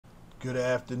Good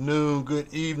afternoon,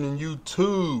 good evening,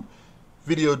 YouTube.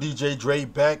 Video DJ Dre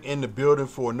back in the building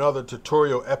for another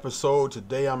tutorial episode.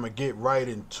 Today I'm going to get right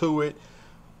into it.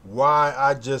 Why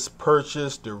I just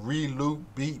purchased the Reloop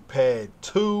Beatpad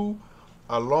 2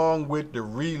 along with the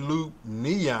Reloop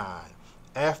Neon.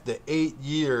 After 8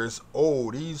 years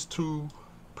old, these two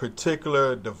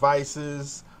particular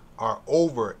devices are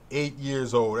over 8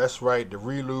 years old. That's right, the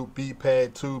Reloop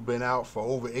Beatpad 2 been out for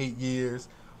over 8 years.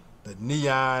 The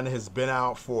Neon has been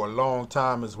out for a long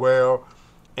time as well.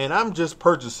 And I'm just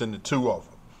purchasing the two of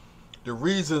them. The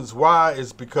reasons why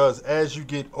is because as you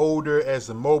get older as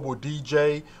a mobile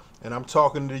DJ, and I'm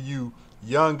talking to you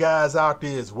young guys out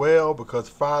there as well, because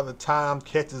Father Time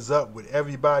catches up with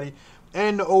everybody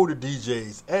and the older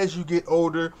DJs. As you get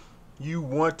older, you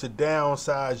want to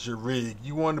downsize your rig.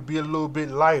 You want to be a little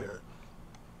bit lighter.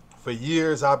 For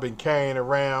years I've been carrying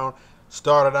around,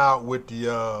 started out with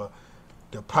the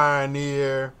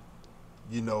Pioneer,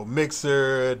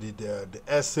 mixer, the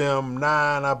SM9,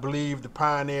 I believe, the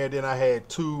Pioneer. Then I had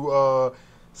two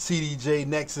CDJ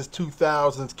Nexus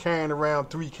 2000s, carrying around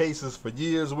 3 cases for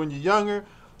years. When you're younger,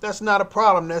 that's not a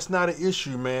problem. That's not an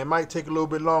issue, man. It might take a little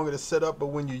bit longer to set up, but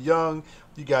when you're young,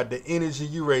 you got the energy,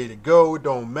 you ready to go. It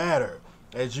don't matter.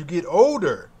 As you get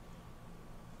older,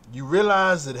 you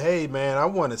realize that, hey, man, I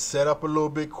want to set up a little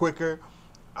bit quicker.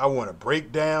 I want to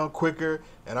break down quicker,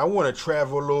 and I want to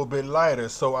travel a little bit lighter.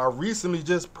 So I recently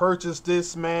just purchased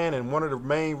this, man, and one of the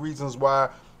main reasons why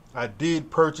I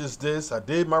did purchase this, I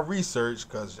did my research,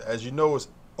 because as you know, it's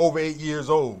over 8 years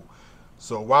old.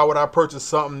 So why would I purchase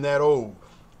something that old?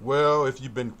 Well, if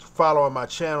you've been following my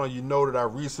channel, you know that I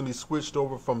recently switched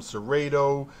over from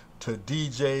Serato to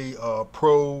DJ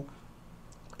Pro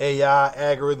AI,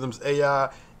 Algorithms AI.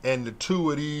 And the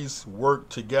two of these work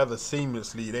together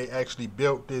seamlessly. They actually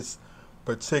built this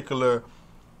particular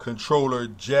controller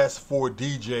just for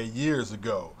DJ years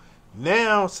ago.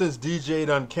 Now, since DJ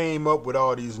done came up with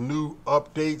all these new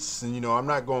updates, and I'm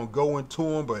not going to go into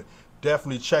them, but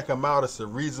definitely check them out. It's a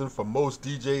reason for most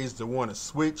DJs to want to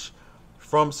switch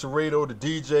from Serato to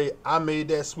DJ. I made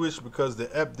that switch because the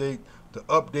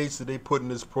updates that they put in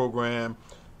this program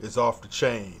is off the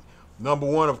chain. Number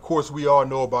one, of course, we all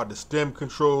know about the stem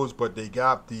controls, but they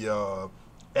got the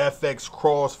FX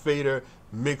crossfader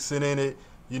mixing in it.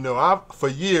 For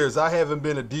years, I haven't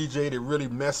been a DJ that really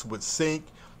messed with sync.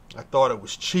 I thought it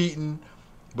was cheating.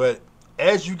 But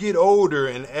as you get older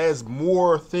and as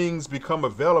more things become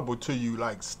available to you,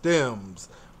 like stems,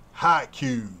 hot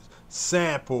cues,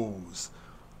 samples,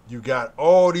 you got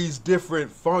all these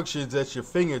different functions at your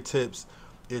fingertips.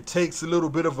 It takes a little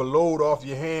bit of a load off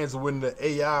your hands when the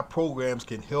AI programs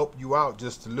can help you out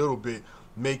just a little bit,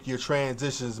 make your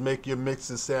transitions, make your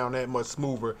mixes sound that much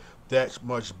smoother, that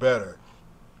much better.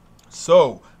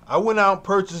 So I went out and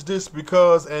purchased this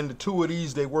because, and the two of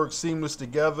these, they work seamlessly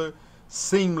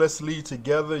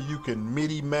together. You can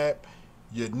MIDI map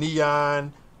your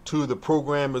Neon to the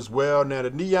program as well. Now the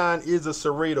Neon is a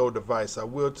Serato device. I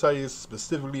will tell you, it's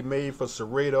specifically made for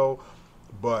Serato,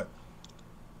 but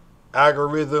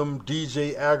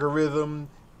DJ Algorithm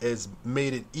has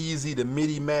made it easy to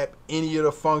MIDI map any of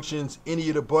the functions, any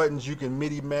of the buttons. You can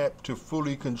MIDI map to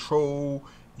fully control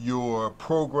your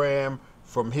program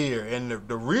from here. And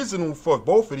the reason for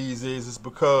both of these is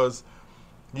because,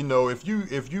 if you're a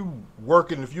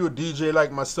DJ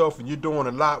like myself and you're doing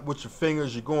a lot with your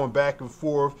fingers, you're going back and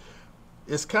forth,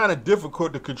 it's kind of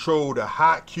difficult to control the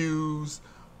hot cues,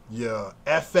 your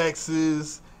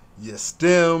FXs, your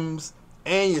stems,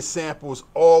 and your samples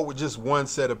all with just one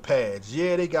set of pads.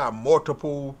 Yeah, they got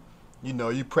multiple,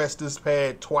 you press this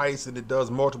pad twice and it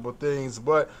does multiple things,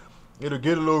 but it'll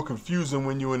get a little confusing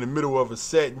when you're in the middle of a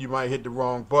set and you might hit the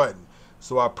wrong button.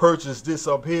 So I purchased this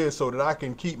up here so that I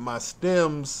can keep my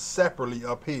stems separately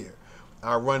up here.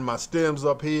 I run my stems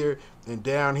up here, and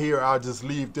down here I'll just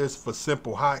leave this for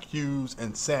simple hot cues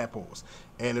and samples,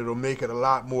 and it'll make it a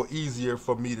lot more easier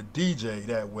for me to DJ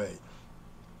that way.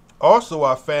 Also,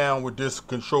 I found with this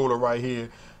controller right here,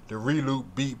 the Reloop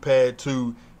Beatpad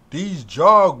 2, these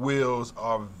jog wheels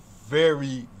are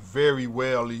very, very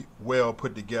well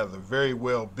put together, very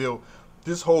well built.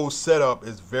 This whole setup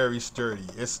is very sturdy.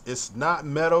 It's not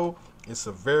metal. It's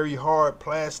a very hard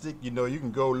plastic. You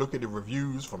can go look at the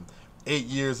reviews from 8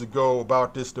 years ago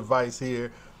about this device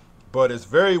here, but it's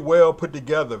very well put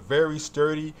together, very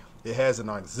sturdy. It has an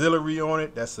auxiliary on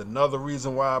it. That's another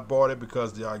reason why I bought it,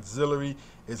 because the auxiliary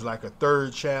is like a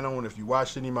third channel. And if you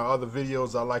watch any of my other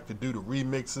videos, I like to do the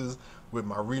remixes with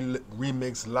my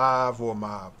Remix Live or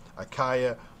my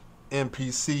Akaya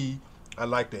MPC. I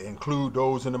like to include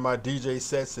those into my DJ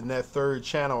sets, and that third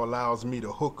channel allows me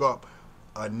to hook up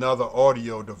another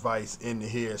audio device in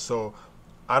here. So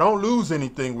I don't lose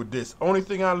anything with this. Only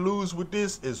thing I lose with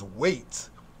this is weight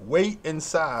and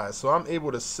size. So I'm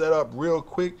able to set up real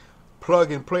quick,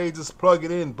 plug and play, just plug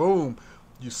it in, boom.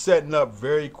 You're setting up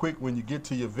very quick when you get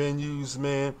to your venues,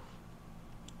 man.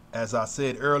 As I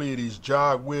said earlier, these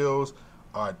jog wheels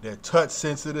they're touch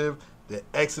sensitive. They're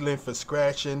excellent for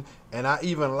scratching, and I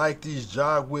even like these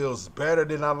jog wheels better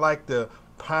than I like the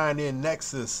Pioneer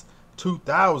Nexus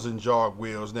 2000 jog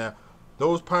wheels. Now,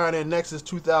 those Pioneer Nexus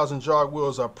 2000 jog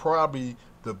wheels are probably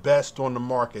the best on the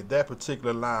market. That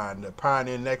particular line, the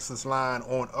Pioneer Nexus line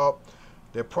on up,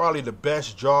 they're probably the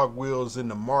best jog wheels in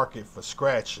the market for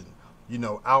scratching, you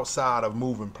know, outside of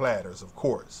moving platters, of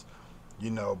course, you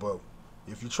know. But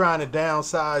if you're trying to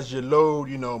downsize your load,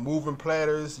 you know, moving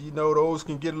platters, you know, those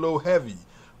can get a little heavy.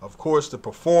 Of course, the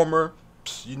Performer,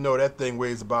 you know, that thing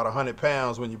weighs about 100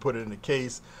 pounds when you put it in the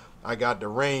case. I got the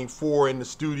Rain 4 in the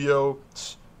studio.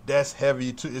 That's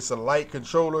heavy too. It's a light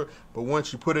controller, but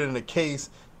once you put it in the case,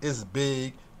 it's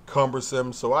big,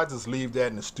 cumbersome. So I just leave that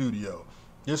in the studio.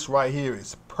 This right here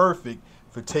is perfect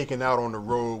for taking out on the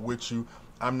road with you.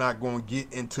 I'm not going to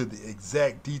get into the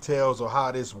exact details of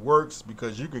how this works,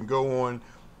 because you can go on,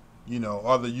 you know,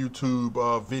 other YouTube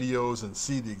videos and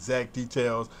see the exact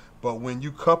details. But when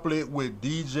you couple it with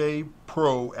DJ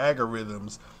Pro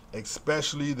algorithms,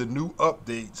 especially the new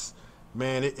updates,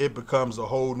 man, it becomes a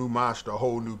whole new monster, a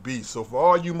whole new beast. So for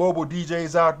all you mobile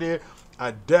DJs out there,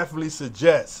 I definitely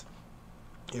suggest,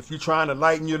 if you're trying to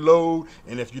lighten your load,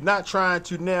 and if you're not trying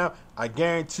to now, I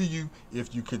guarantee you,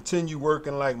 if you continue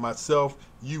working like myself,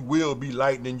 you will be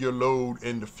lightening your load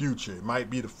in the future. It might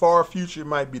be the far future, it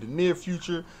might be the near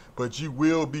future, but you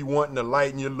will be wanting to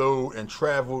lighten your load and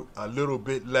travel a little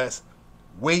bit less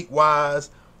weight-wise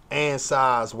and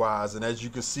size-wise. And as you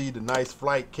can see, the nice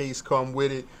flight case come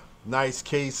with it. Nice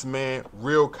case, man.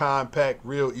 Real compact,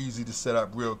 real easy to set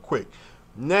up real quick.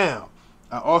 Now,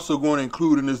 I'm also going to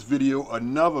include in this video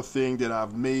another thing that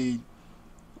I've made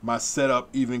my setup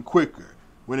even quicker.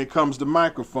 When it comes to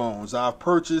microphones, I've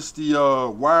purchased the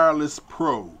Wireless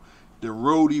Pro, the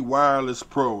Rode Wireless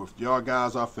Pro. If y'all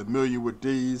guys are familiar with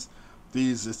these,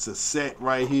 it's a set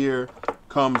right here.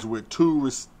 Comes with two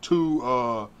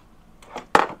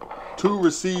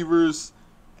receivers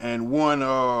and one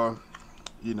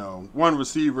one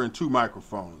receiver and two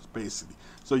microphones, basically.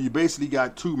 So you basically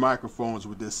got two microphones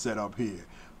with this setup here.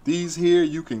 These here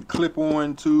you can clip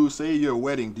on to, say you're a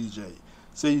wedding DJ.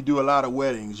 Say you do a lot of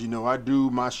weddings. You know, I do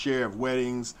my share of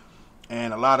weddings,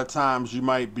 and a lot of times you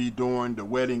might be doing the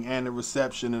wedding and the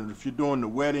reception. And if you're doing the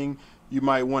wedding, you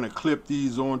might want to clip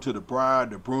these onto the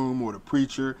bride, the groom, or the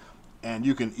preacher, and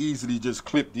you can easily just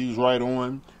clip these right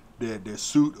on their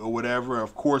suit or whatever.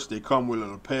 Of course, they come with a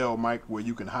lapel mic where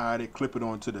you can hide it, clip it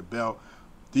onto the belt.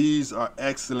 These are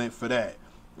excellent for that.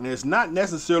 And it's not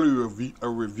necessarily a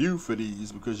review for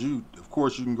these, because of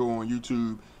course you can go on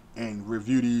YouTube and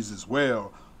review these as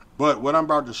well. But what I'm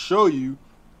about to show you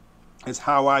is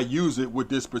how I use it with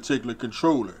this particular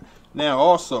controller. Now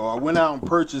also, I went out and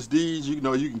purchased these. You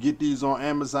know, you can get these on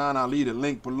Amazon. I'll leave a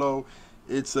link below.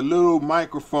 It's a little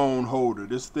microphone holder.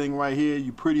 This thing right here,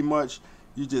 you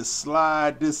just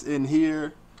slide this in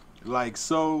here like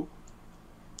so,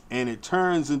 and it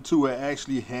turns into an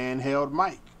actually handheld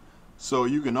mic. So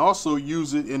you can also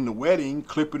use it in the wedding,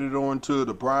 clipping it onto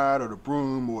the bride or the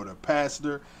groom or the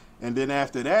pastor, and then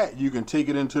after that you can take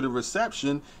it into the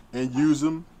reception and use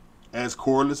them as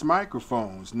cordless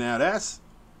microphones. Now that's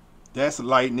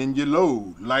lightening your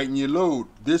load.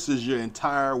 This is your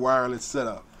entire wireless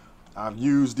setup. I've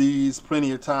used these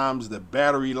plenty of times. The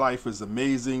battery life is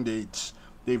amazing.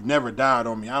 They've never died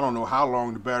on me. I don't know how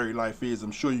long the battery life is.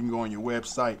 I'm sure you can go on your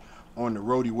website, on the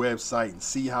Rode website, and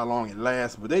see how long it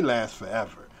lasts, but they last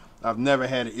forever. I've never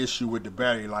had an issue with the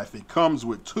battery life. It comes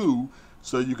with two,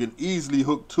 so you can easily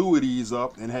hook two of these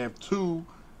up and have two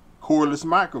cordless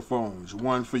microphones.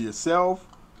 One for yourself,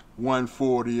 one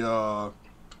for the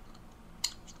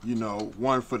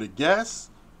one for the guests,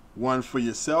 one for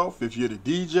yourself if you're the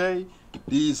DJ.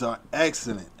 These are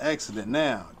excellent.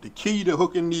 Now, the key to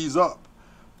hooking these up,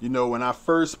 you know, when I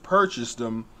first purchased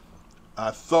them,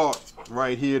 I thought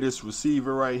right here, this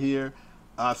receiver right here,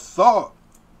 I thought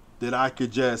that I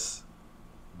could just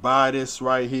buy this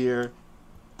right here,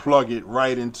 plug it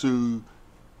right into,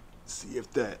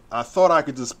 I thought I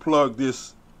could just plug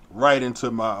this right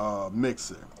into my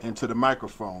mixer, into the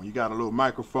microphone. You got a little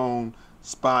microphone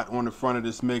spot on the front of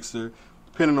this mixer,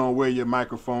 depending on where your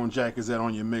microphone jack is at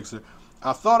on your mixer.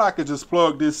 I thought I could just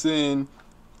plug this in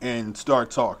and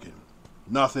start talking.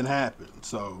 Nothing happened.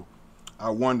 So I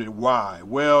wondered why.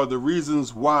 Well, the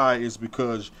reasons why is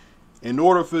because in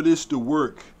order for this to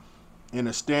work, in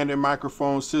a standard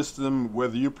microphone system,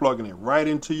 whether you're plugging it right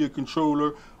into your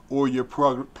controller or you're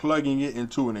plugging it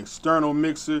into an external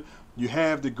mixer, you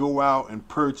have to go out and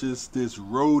purchase this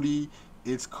Rode.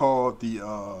 It's called the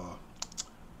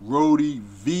Rode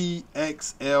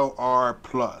VXLR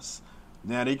Plus.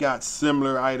 Now they got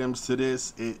similar items to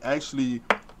this. It actually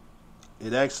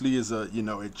is a,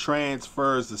 it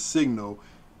transfers the signal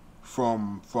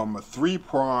from a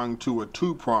 3-prong to a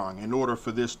 2-prong in order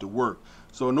for this to work.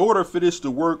 So in order for this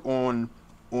to work on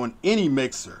any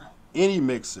mixer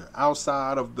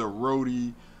outside of the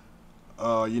Rode,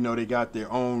 they got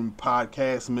their own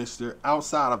podcast mixer.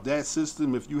 Outside of that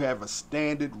system, if you have a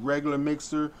standard regular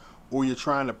mixer or you're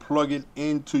trying to plug it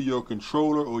into your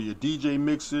controller or your DJ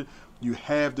mixer, you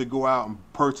have to go out and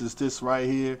purchase this right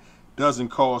here. Doesn't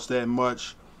cost that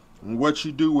much. And what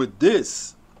you do with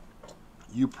this,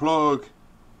 you plug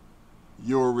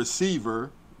your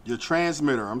receiver, your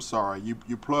transmitter,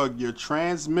 you plug your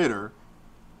transmitter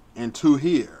into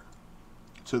here,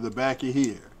 to the back of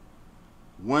here.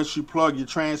 Once you plug your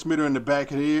transmitter in the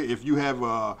back of here, if you have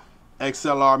a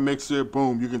XLR mixer,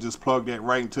 boom, you can just plug that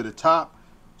right into the top,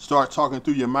 start talking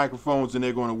through your microphones, and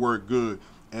they're going to work good.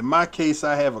 In my case,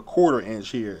 I have a 1/4 inch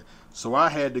here, so I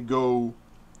had to go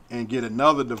and get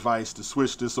another device to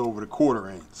switch this over to 1/4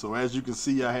 inch. So as you can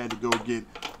see, I had to go get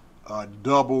a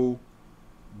double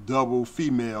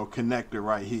female connector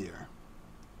right here,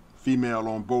 female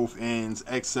on both ends,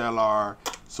 XLR,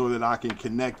 so that I can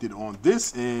connect it on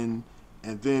this end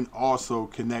and then also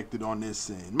connect it on this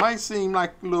end. Might seem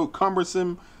like a little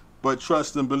cumbersome, but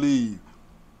trust and believe,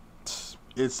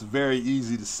 it's very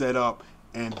easy to set up.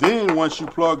 And then once you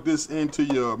plug this into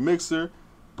your mixer,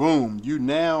 boom, you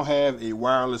now have a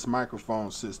wireless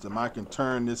microphone system. I can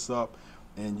turn this up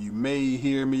and you may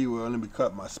hear me. Well, let me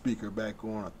cut my speaker back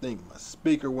on. I think my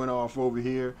speaker went off over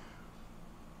here.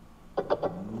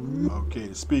 Okay,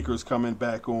 the speaker's coming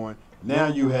back on. Now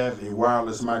you have a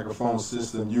wireless microphone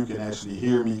system. You can actually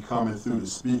hear me coming through the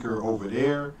speaker over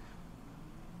there,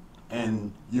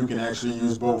 and you can actually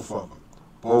use both of them.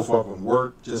 Both of them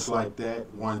work just like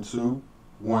that. 1, 2,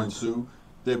 1, 2.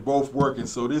 They're both working,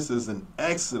 so this is an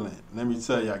excellent. Let me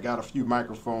tell you, I got a few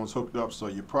microphones hooked up, so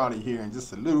you're probably hearing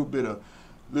just a little bit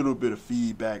of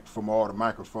feedback from all the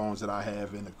microphones that I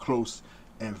have in a close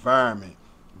environment.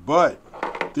 But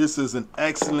this is an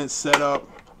excellent setup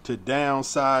to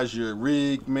downsize your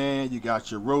rig, man. You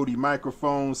got your Rode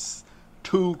microphones,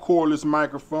 2 cordless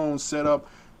microphones set up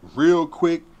real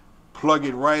quick. Plug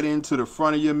it right into the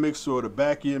front of your mixer or the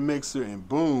back of your mixer, and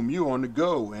boom, you on the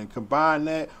go. And combine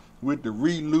that with the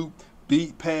Reloop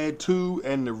Beatpad 2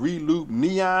 and the Reloop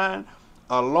Neon,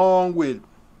 along with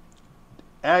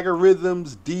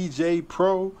Algorithms DJ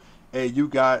Pro, and you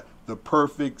got the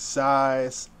perfect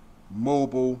size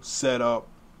mobile setup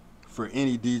for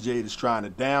any DJ that's trying to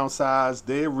downsize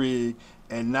their rig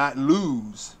and not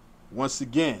lose, once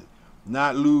again,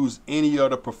 not lose any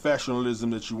of the professionalism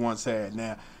that you once had.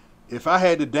 Now, if I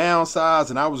had to downsize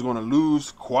and I was going to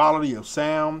lose quality of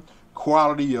sound,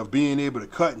 quality of being able to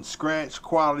cut and scratch,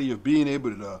 quality of being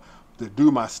able to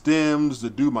do my stems, to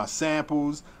do my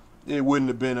samples, it wouldn't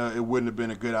have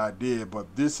been a good idea.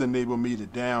 But this enabled me to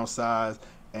downsize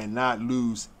and not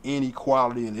lose any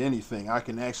quality in anything. I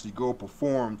can actually go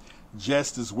perform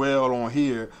just as well on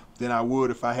here than I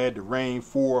would if I had the Rain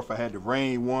 4, if I had the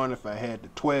Rain 1, if I had the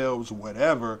 12s,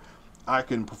 whatever. I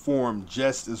can perform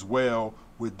just as well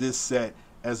with this set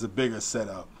as a bigger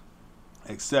setup,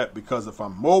 except because if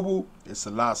I'm mobile, it's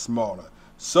a lot smaller.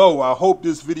 So I hope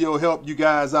this video helped you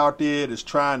guys out there that's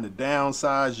trying to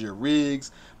downsize your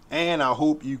rigs, and I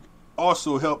hope you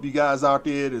also help you guys out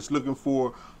there that's looking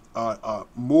for a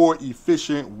more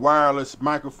efficient wireless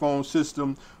microphone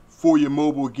system for your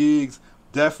mobile gigs.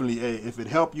 Definitely, hey, if it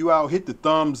helped you out, hit the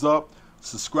thumbs up,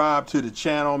 subscribe to the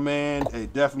channel, man. Hey,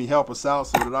 definitely help us out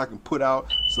so that I can put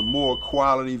out some more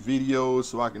quality videos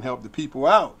so I can help the people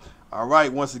out. All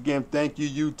right, once again, thank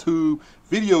you, YouTube.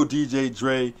 Video DJ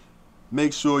Dre.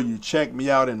 Make sure you check me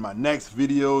out in my next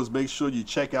videos. Make sure you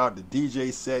check out the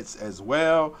DJ sets as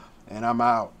well. And I'm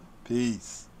out.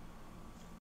 Peace.